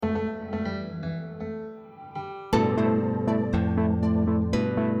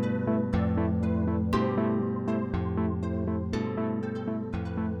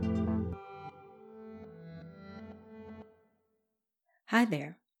Hi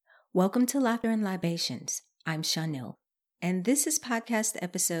there. Welcome to Laughter and Libations. I'm Chanel, and this is podcast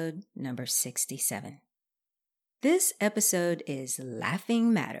episode number 67. This episode is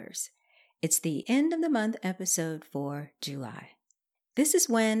Laughing Matters. It's the end of the month episode for July. This is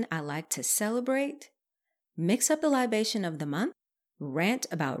when I like to celebrate, mix up the libation of the month, rant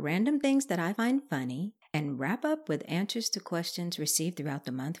about random things that I find funny, and wrap up with answers to questions received throughout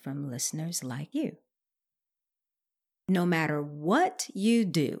the month from listeners like you. No matter what you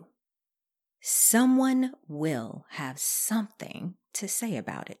do, someone will have something to say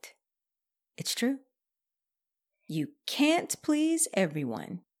about it. It's true. You can't please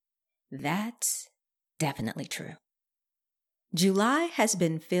everyone. That's definitely true. July has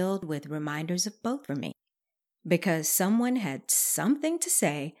been filled with reminders of both for me, because someone had something to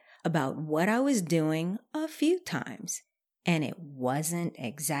say about what I was doing a few times, and it wasn't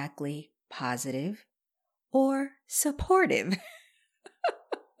exactly positive or supportive.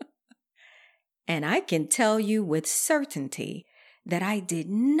 And I can tell you with certainty that I did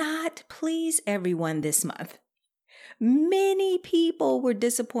not please everyone this month. Many people were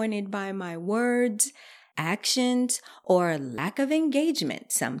disappointed by my words, actions, or lack of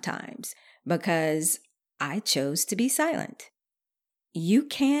engagement sometimes because I chose to be silent. You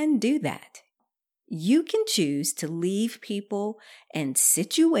can do that. You can choose to leave people and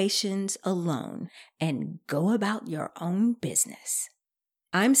situations alone and go about your own business.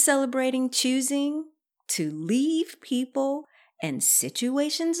 I'm celebrating choosing to leave people and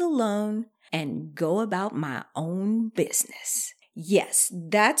situations alone and go about my own business. Yes,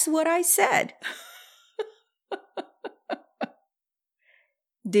 that's what I said.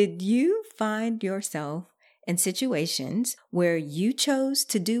 Did you find yourself in situations where you chose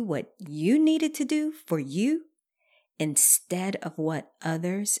to do what you needed to do for you instead of what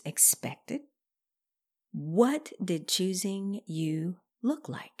others expected? What did choosing you look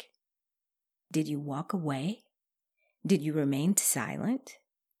like? Did you walk away? Did you remain silent?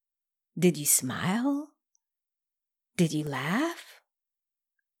 Did you smile? Did you laugh?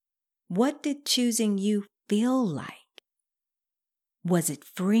 What did choosing you feel like? Was it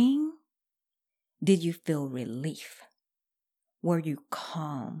freeing? Did you feel relief? Were you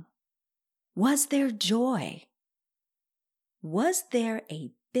calm? Was there joy? Was there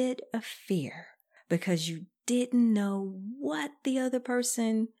a bit of fear because you didn't know what the other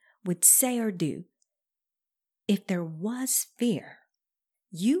person would say or do? If there was fear,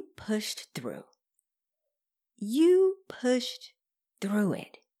 you pushed through. You pushed through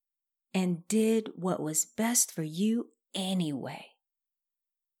it and did what was best for you anyway.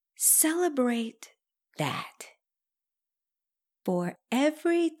 Celebrate that. For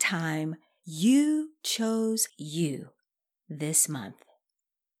every time you chose you this month,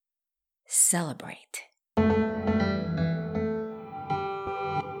 celebrate.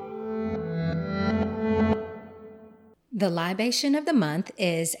 The libation of the month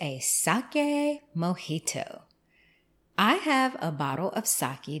is a sake mojito. I have a bottle of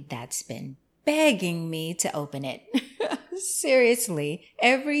sake that's been begging me to open it. Seriously,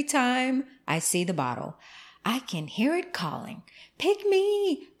 every time I see the bottle, I can hear it calling, "Pick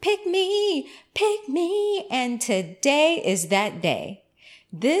me, pick me, pick me." And today is that day.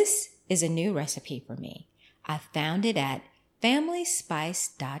 This is a new recipe for me. I found it at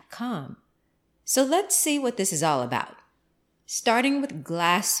FamilySpice.com. So let's see what this is all about. Starting with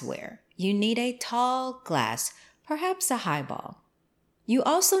glassware, you need a tall glass, perhaps a highball. You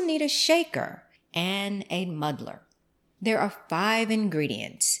also need a shaker and a muddler. There are 5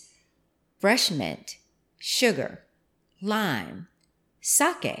 ingredients: fresh mint, sugar, lime,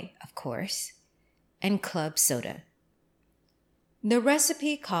 sake, of course, and club soda. The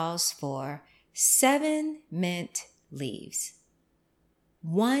recipe calls for 7 mint leaves,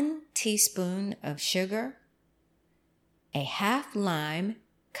 1 teaspoon of sugar, a half lime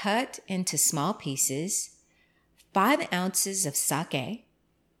cut into small pieces, 5 ounces of sake,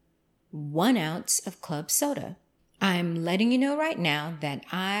 1 ounce of club soda. I'm letting you know right now that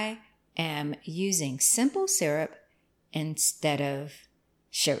I am using simple syrup instead of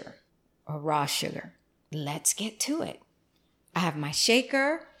sugar or raw sugar. Let's get to it. I have my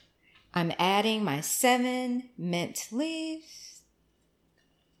shaker. I'm adding my 7 mint leaves.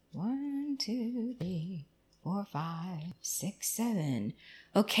 1, 2, 3, 4, 5, 6, 7.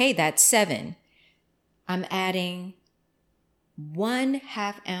 Okay, that's 7. I'm adding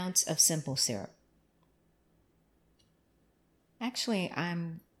 1/2 ounce of simple syrup. Actually,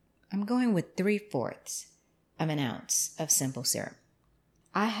 I'm going with 3/4 of an ounce of simple syrup.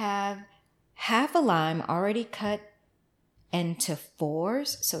 I have half a lime already cut into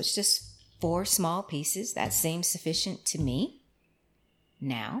 4s, so it's just 4 small pieces. That seems sufficient to me.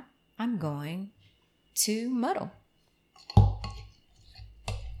 Now I'm going to muddle.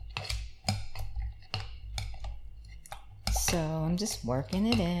 So I'm just working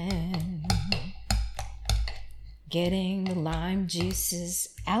it in, getting the lime juices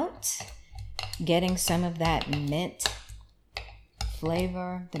out, getting some of that mint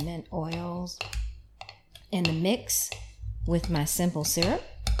flavor, the mint oils in the mix with my simple syrup.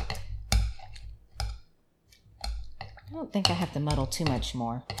 I don't think I have to muddle too much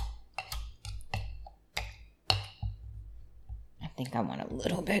more. I think I want a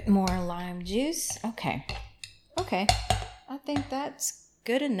little bit more lime juice. Okay. I think that's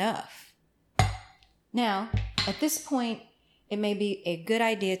good enough. Now, at this point, it may be a good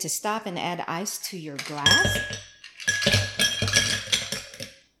idea to stop and add ice to your glass.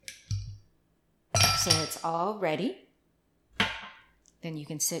 So it's all ready. Then you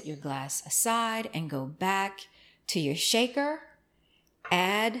can set your glass aside and go back to your shaker.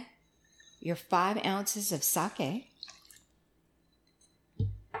 Add your 5 ounces of sake.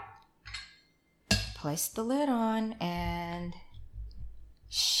 Place the lid on and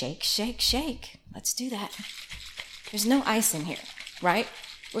shake, shake, shake. Let's do that. There's no ice in here, right?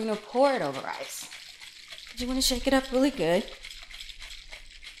 We're going to pour it over ice. You want to shake it up really good.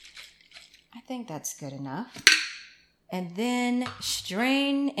 I think that's good enough. And then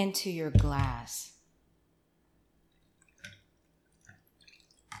strain into your glass.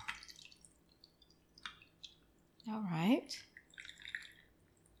 All right.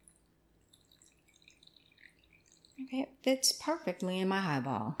 Okay, it fits perfectly in my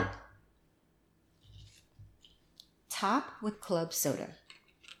highball. Top with club soda.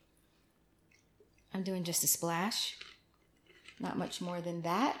 I'm doing just a splash, not much more than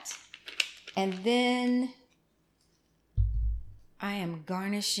that. And then I am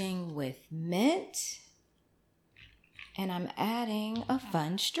garnishing with mint, and I'm adding a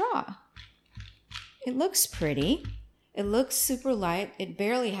fun straw. It looks pretty. It looks super light. It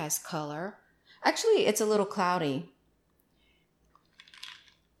barely has color. Actually, it's a little cloudy.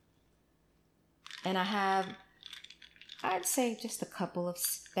 And I have, I'd say, just a couple of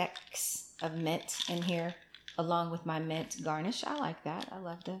specks of mint in here along with my mint garnish. I like that. I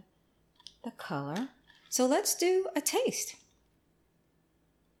love the color. So let's do a taste.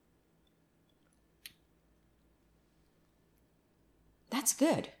 That's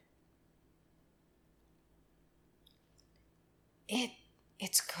good.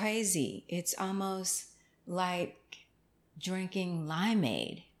 It's crazy. It's almost like drinking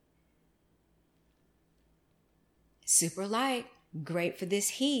limeade. Super light, great for this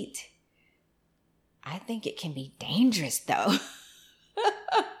heat. I think it can be dangerous though.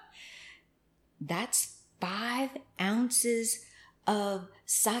 That's 5 ounces of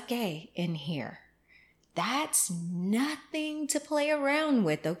sake in here. That's nothing to play around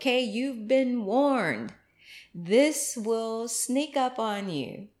with, okay? You've been warned. This will sneak up on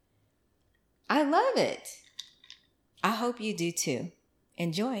you. I love it. I hope you do too.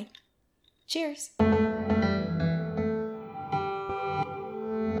 Enjoy. Cheers.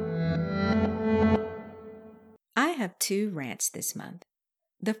 I have 2 rants this month.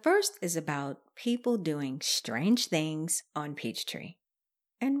 The first is about people doing strange things on Peachtree.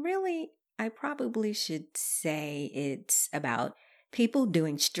 And really, I probably should say it's about people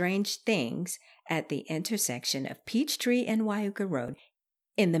doing strange things at the intersection of Peachtree and Wyuka Road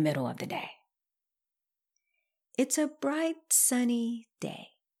in the middle of the day. It's a bright, sunny day.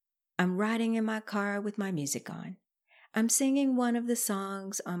 I'm riding in my car with my music on. I'm singing one of the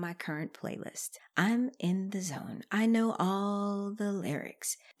songs on my current playlist. I'm in the zone. I know all the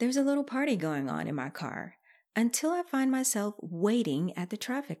lyrics. There's a little party going on in my car until I find myself waiting at the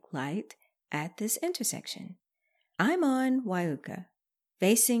traffic light at this intersection. I'm on Wyuka,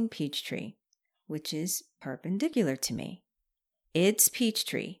 facing Peachtree, which is perpendicular to me. It's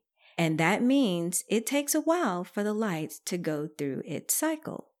Peachtree, and that means it takes a while for the light to go through its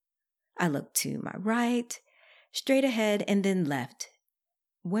cycle. I look to my right, straight ahead, and then left,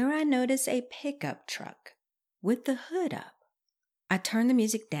 where I notice a pickup truck with the hood up. I turn the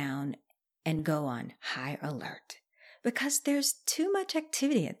music down and go on high alert because there's too much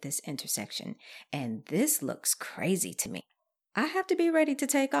activity at this intersection, and this looks crazy to me. I have to be ready to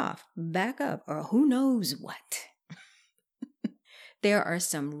take off, back up, or who knows what. There are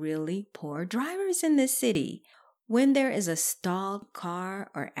some really poor drivers in this city. When there is a stalled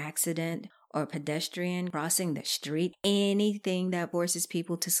car or accident or pedestrian crossing the street, anything that forces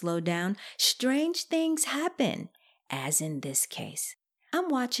people to slow down, strange things happen, as in this case. I'm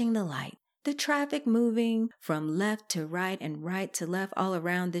watching the light, the traffic moving from left to right and right to left all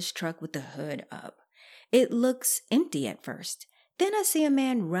around this truck with the hood up. It looks empty at first. Then I see a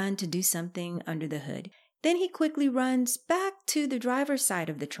man run to do something under the hood. Then he quickly runs back to the driver's side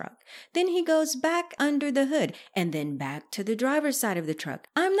of the truck. Then he goes back under the hood and then back to the driver's side of the truck.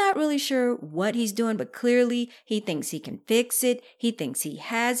 I'm not really sure what he's doing, but clearly he thinks he can fix it. He thinks he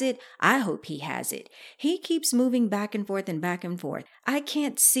has it. I hope he has it. He keeps moving back and forth and back and forth. I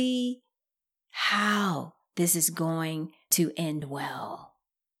can't see how this is going to end well.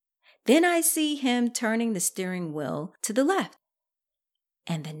 Then I see him turning the steering wheel to the left.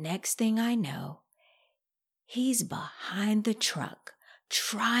 And the next thing I know, he's behind the truck,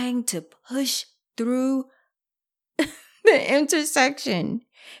 trying to push through the intersection.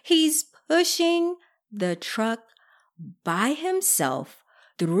 He's pushing the truck by himself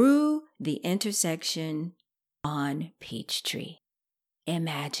through the intersection on Peachtree.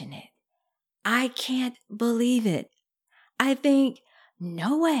 Imagine it. I can't believe it. I think,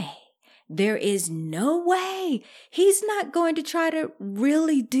 no way. There is no way. He's not going to try to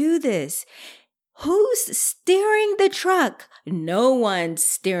really do this. Who's steering the truck? No one's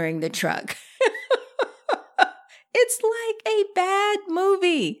steering the truck. It's like a bad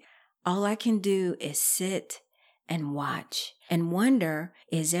movie. All I can do is sit and watch and wonder,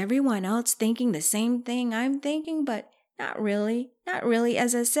 is everyone else thinking the same thing I'm thinking? But not really. Not really.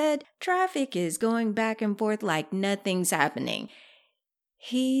 As I said, traffic is going back and forth like nothing's happening.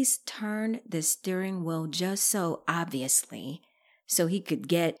 He's turned the steering wheel just so obviously so he could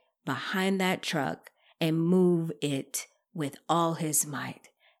get behind that truck and move it with all his might.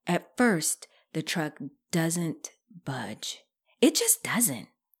 At first, the truck doesn't budge. It just doesn't.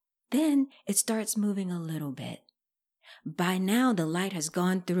 Then it starts moving a little bit. By now, the light has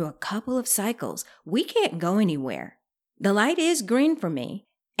gone through a couple of cycles. We can't go anywhere. The light is green for me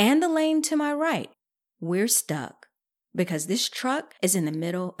and the lane to my right. We're stuck because this truck is in the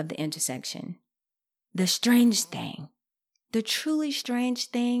middle of the intersection. The strange thing, the truly strange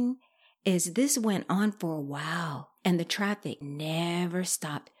thing is this went on for a while and the traffic never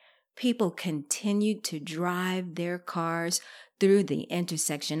stopped. People continued to drive their cars through the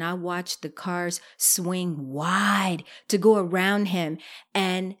intersection. I watched the cars swing wide to go around him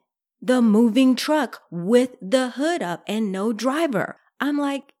and the moving truck with the hood up and no driver. I'm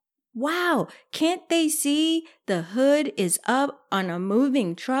like, wow, can't they see the hood is up on a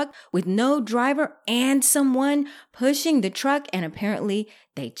moving truck with no driver and someone pushing the truck? And apparently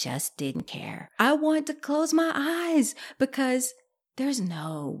they just didn't care. I want to close my eyes because there's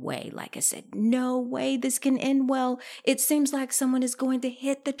no way, like I said, no way this can end well. It seems like someone is going to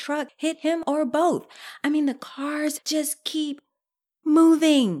hit the truck, hit him or both. I mean, the cars just keep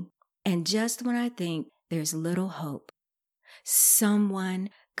moving. And just when I think there's little hope,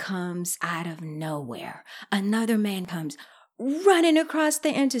 someone comes out of nowhere. Another man comes running across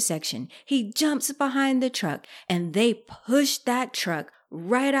the intersection. He jumps behind the truck and they push that truck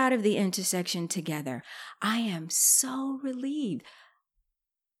right out of the intersection together. I am so relieved.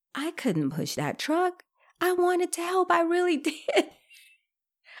 I couldn't push that truck. I wanted to help. I really did.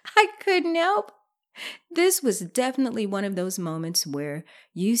 I couldn't help. This was definitely one of those moments where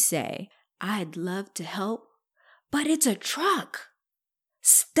you say, I'd love to help, but it's a truck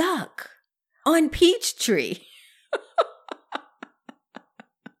stuck on Peachtree.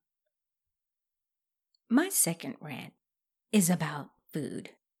 My second rant is about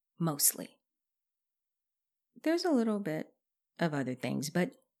food, mostly. There's a little bit of other things,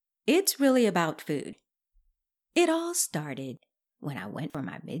 but it's really about food. It all started when I went for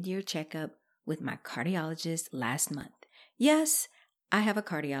my mid-year checkup with my cardiologist last month. Yes, I have a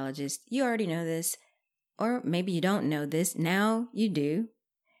cardiologist. You already know this. Or maybe you don't know this. Now you do.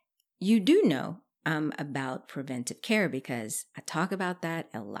 You do know I'm about preventive care because I talk about that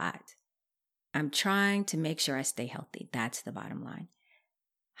a lot. I'm trying to make sure I stay healthy. That's the bottom line.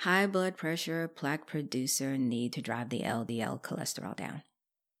 High blood pressure, plaque producer, need to drive the LDL cholesterol down.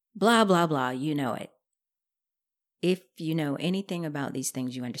 Blah, blah, blah. You know it. If you know anything about these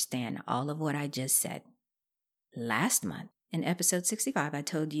things, you understand all of what I just said. Last month, in episode 65, I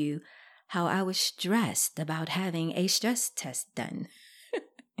told you how I was stressed about having a stress test done.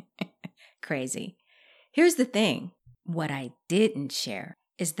 Crazy. Here's the thing. What I didn't share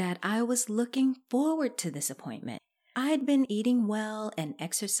is that I was looking forward to this appointment. I'd been eating well and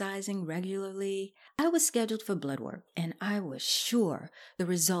exercising regularly. I was scheduled for blood work, and I was sure the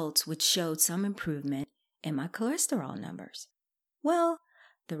results would show some improvement in my cholesterol numbers. Well,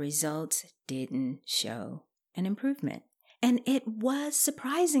 the results didn't show an improvement, and it was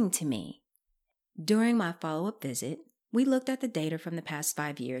surprising to me. During my follow-up visit, we looked at the data from the past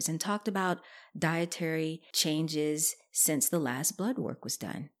 5 years and talked about dietary changes since the last blood work was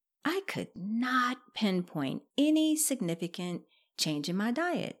done. I could not pinpoint any significant changing my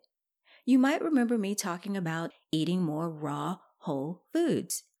diet. You might remember me talking about eating more raw, whole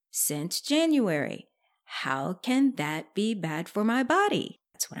foods since January. How can that be bad for my body?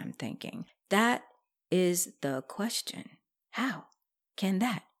 That's what I'm thinking. That is the question. How can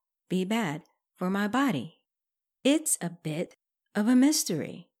that be bad for my body? It's a bit of a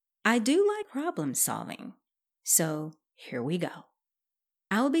mystery. I do like problem solving. So here we go.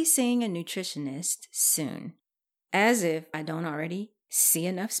 I'll be seeing a nutritionist soon, as if I don't already see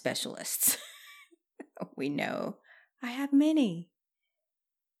enough specialists. We know I have many.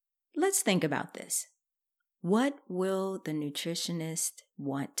 Let's think about this. What will the nutritionist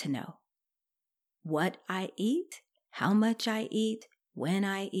want to know? What I eat, how much I eat, when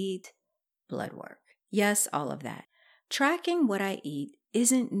I eat, blood work. Yes, all of that. Tracking what I eat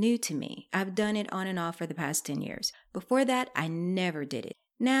isn't new to me. I've done it on and off for the past 10 years. Before that, I never did it.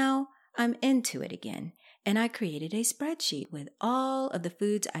 Now, I'm into it again, and I created a spreadsheet with all of the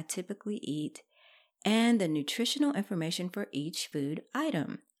foods I typically eat and the nutritional information for each food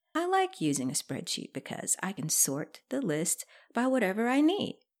item. I like using a spreadsheet because I can sort the list by whatever I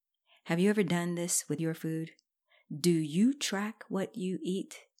need. Have you ever done this with your food? Do you track what you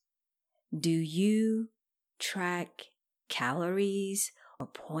eat? Do you track calories or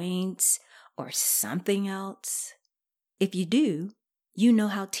points or something else? If you do, you know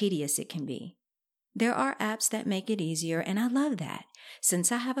how tedious it can be. There are apps that make it easier, and I love that.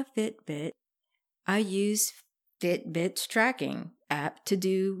 Since I have a Fitbit, I use Fitbit's tracking app to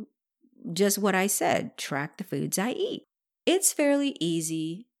do just what I said, track the foods I eat. It's fairly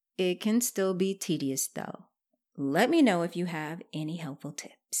easy. It can still be tedious though. Let me know if you have any helpful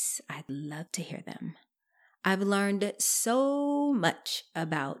tips. I'd love to hear them. I've learned so much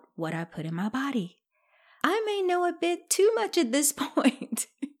about what I put in my body. I may know a bit too much at this point.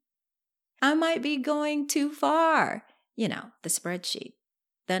 I might be going too far. You know, the spreadsheet,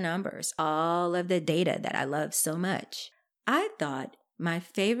 the numbers, all of the data that I love so much. I thought my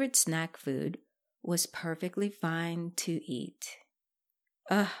favorite snack food was perfectly fine to eat.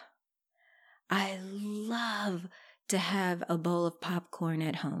 I love to have a bowl of popcorn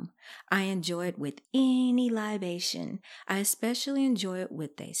at home. I enjoy it with any libation. I especially enjoy it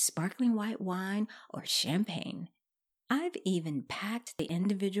with a sparkling white wine or champagne. I've even packed the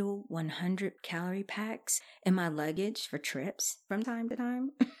individual 100-calorie packs in my luggage for trips from time to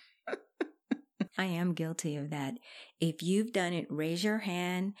time. I am guilty of that. If you've done it, raise your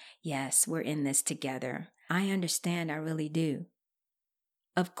hand. Yes, we're in this together. I understand, I really do.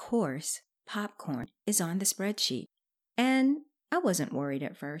 Of course, popcorn is on the spreadsheet. And I wasn't worried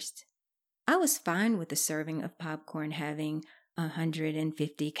at first. I was fine with the serving of popcorn having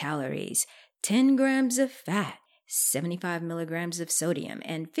 150 calories, 10 grams of fat, 75 milligrams of sodium,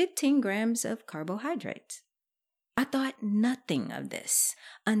 and 15 grams of carbohydrates. I thought nothing of this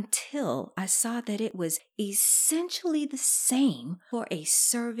until I saw that it was essentially the same for a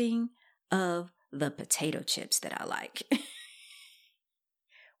serving of the potato chips that I like.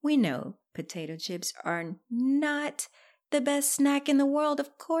 We know potato chips are not the best snack in the world.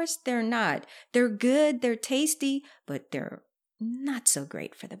 Of course they're not. They're good, they're tasty, but they're not so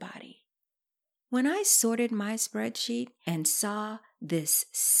great for the body. When I sorted my spreadsheet and saw this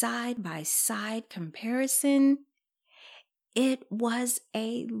side-by-side comparison, it was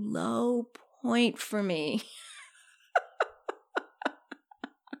a low point for me.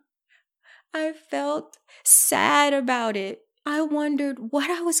 I felt sad about it. I wondered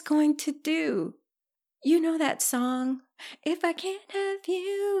what I was going to do. You know that song? If I can't have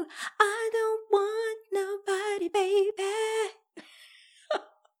you, I don't want nobody, baby.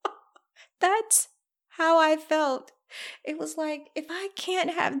 That's how I felt. It was like, if I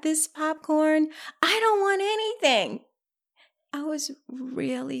can't have this popcorn, I don't want anything. I was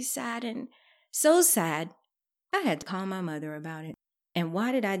really saddened. So sad, I had to call my mother about it. And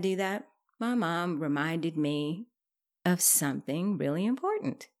why did I do that? My mom reminded me of something really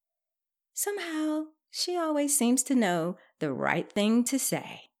important. Somehow, she always seems to know the right thing to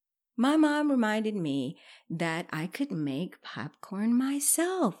say. My mom reminded me that I could make popcorn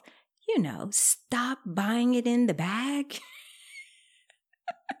myself. You know, stop buying it in the bag.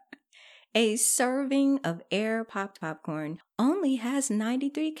 A serving of air-popped popcorn only has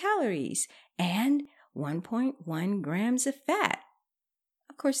 93 calories and 1.1 grams of fat.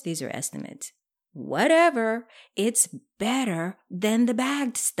 Of course, these are estimates. Whatever, it's better than the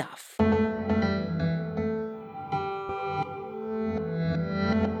bagged stuff.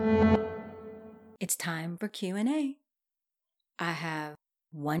 It's time for Q&A. I have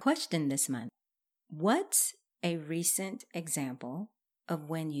one question this month. What's a recent example of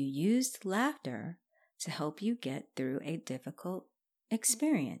when you used laughter to help you get through a difficult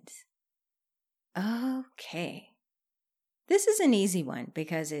experience? Okay. This is an easy one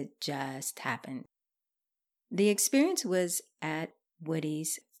because it just happened. The experience was at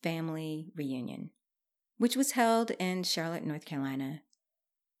Woody's family reunion, which was held in Charlotte, North Carolina,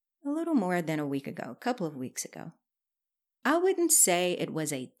 a little more than a week ago, a couple of weeks ago. I wouldn't say it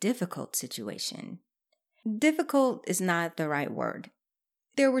was a difficult situation. Difficult is not the right word.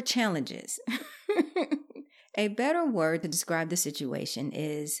 There were challenges. A better word to describe the situation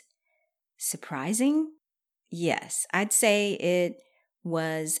is surprising. Yes, I'd say it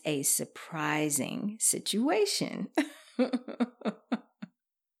was a surprising situation.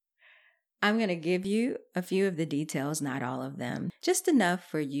 I'm going to give you a few of the details, not all of them, just enough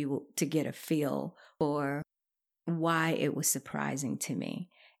for you to get a feel for why it was surprising to me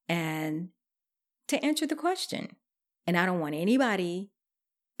and to answer the question. And I don't want anybody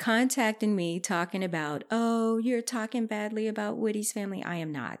contacting me talking about, oh, you're talking badly about Woody's family. I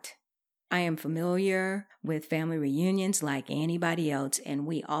am not. I am familiar with family reunions like anybody else, and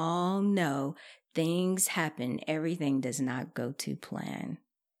we all know things happen. Everything does not go to plan.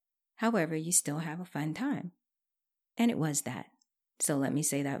 However, you still have a fun time. And it was that. So let me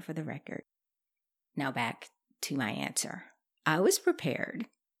say that for the record. Now back to my answer. I was prepared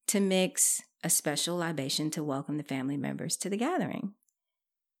to mix a special libation to welcome the family members to the gathering.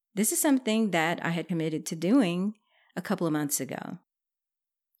 This is something that I had committed to doing a couple of months ago.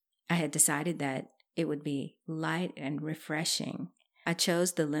 I had decided that it would be light and refreshing. I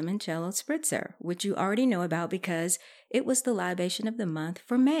chose the limoncello spritzer, which you already know about because it was the libation of the month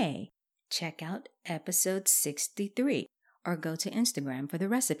for May. Check out episode 63 or go to Instagram for the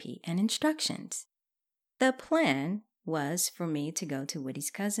recipe and instructions. The plan was for me to go to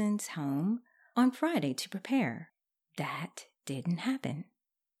Woody's cousin's home on Friday to prepare. That didn't happen.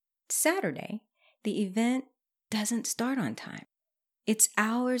 Saturday, the event doesn't start on time. It's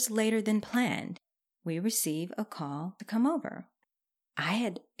hours later than planned. We receive a call to come over. I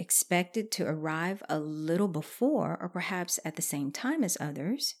had expected to arrive a little before or perhaps at the same time as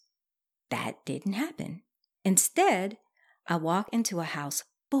others. That didn't happen. Instead, I walk into a house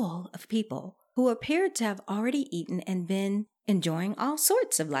full of people who appeared to have already eaten and been enjoying all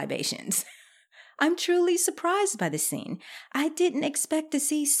sorts of libations. I'm truly surprised by the scene. I didn't expect to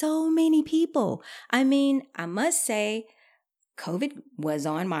see so many people. I mean, I must say, COVID was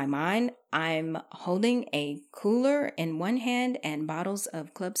on my mind. I'm holding a cooler in one hand and bottles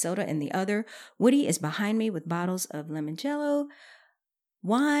of club soda in the other. Woody is behind me with bottles of limoncello,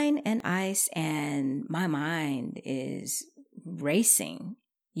 wine, and ice, and my mind is racing.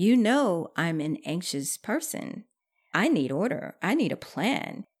 You know I'm an anxious person. I need order. I need a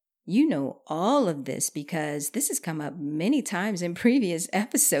plan. You know all of this because this has come up many times in previous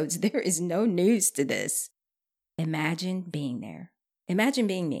episodes. There is no news to this. Imagine being there. Imagine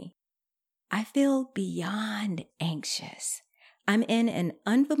being me. I feel beyond anxious. I'm in an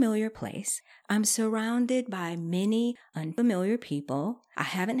unfamiliar place. I'm surrounded by many unfamiliar people. I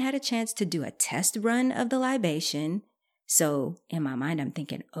haven't had a chance to do a test run of the libation. So in my mind, I'm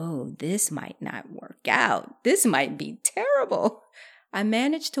thinking, oh, this might not work out. This might be terrible. I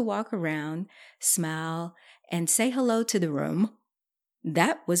managed to walk around, smile, and say hello to the room.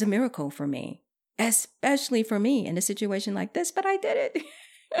 That was a miracle for me, especially for me in a situation like this, but I did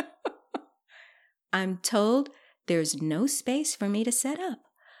it. I'm told there's no space for me to set up.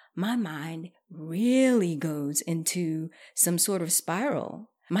 My mind really goes into some sort of spiral.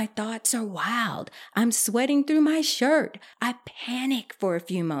 My thoughts are wild. I'm sweating through my shirt. I panic for a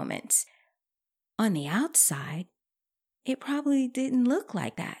few moments. On the outside, it probably didn't look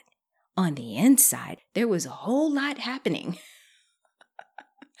like that. On the inside, there was a whole lot happening.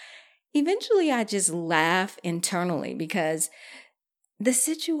 Eventually, I just laugh internally because the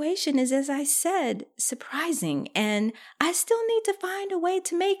situation is, as I said, surprising, and I still need to find a way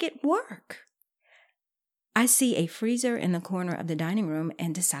to make it work. I see a freezer in the corner of the dining room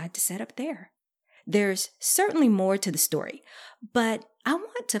and decide to set up there. There's certainly more to the story, but I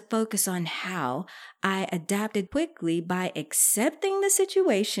want to focus on how I adapted quickly by accepting the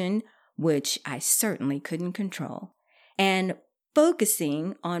situation, which I certainly couldn't control, and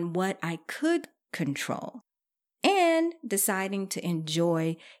focusing on what I could control, and deciding to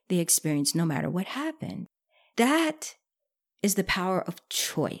enjoy the experience no matter what happened. That is the power of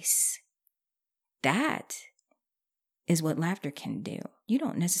choice. That is what laughter can do. You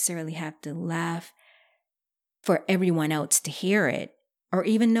don't necessarily have to laugh for everyone else to hear it or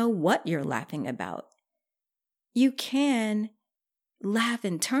even know what you're laughing about. You can laugh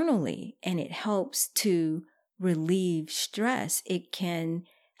internally, and it helps to relieve stress. It can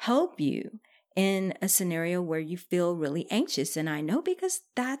help you in a scenario where you feel really anxious. And I know because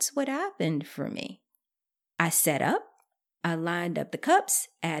that's what happened for me. I set up, I lined up the cups,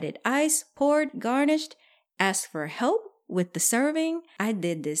 added ice, poured, garnished, asked for help with the serving. I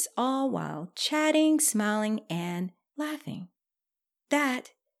did this all while chatting, smiling, and laughing.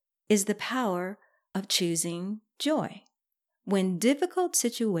 That is the power of choosing joy. When difficult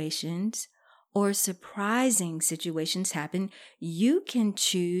situations or surprising situations happen, you can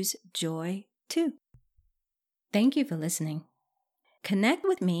choose joy too. Thank you for listening. Connect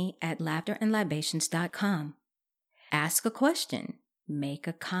with me at laughterandlibations.com. Ask a question, make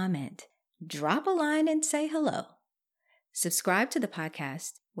a comment, drop a line, and say hello. Subscribe to the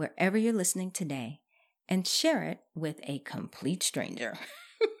podcast wherever you're listening today and share it with a complete stranger.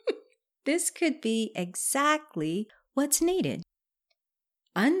 This could be exactly what's needed.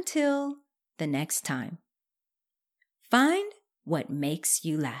 Until the next time, find what makes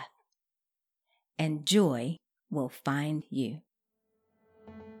you laugh, and joy will find you.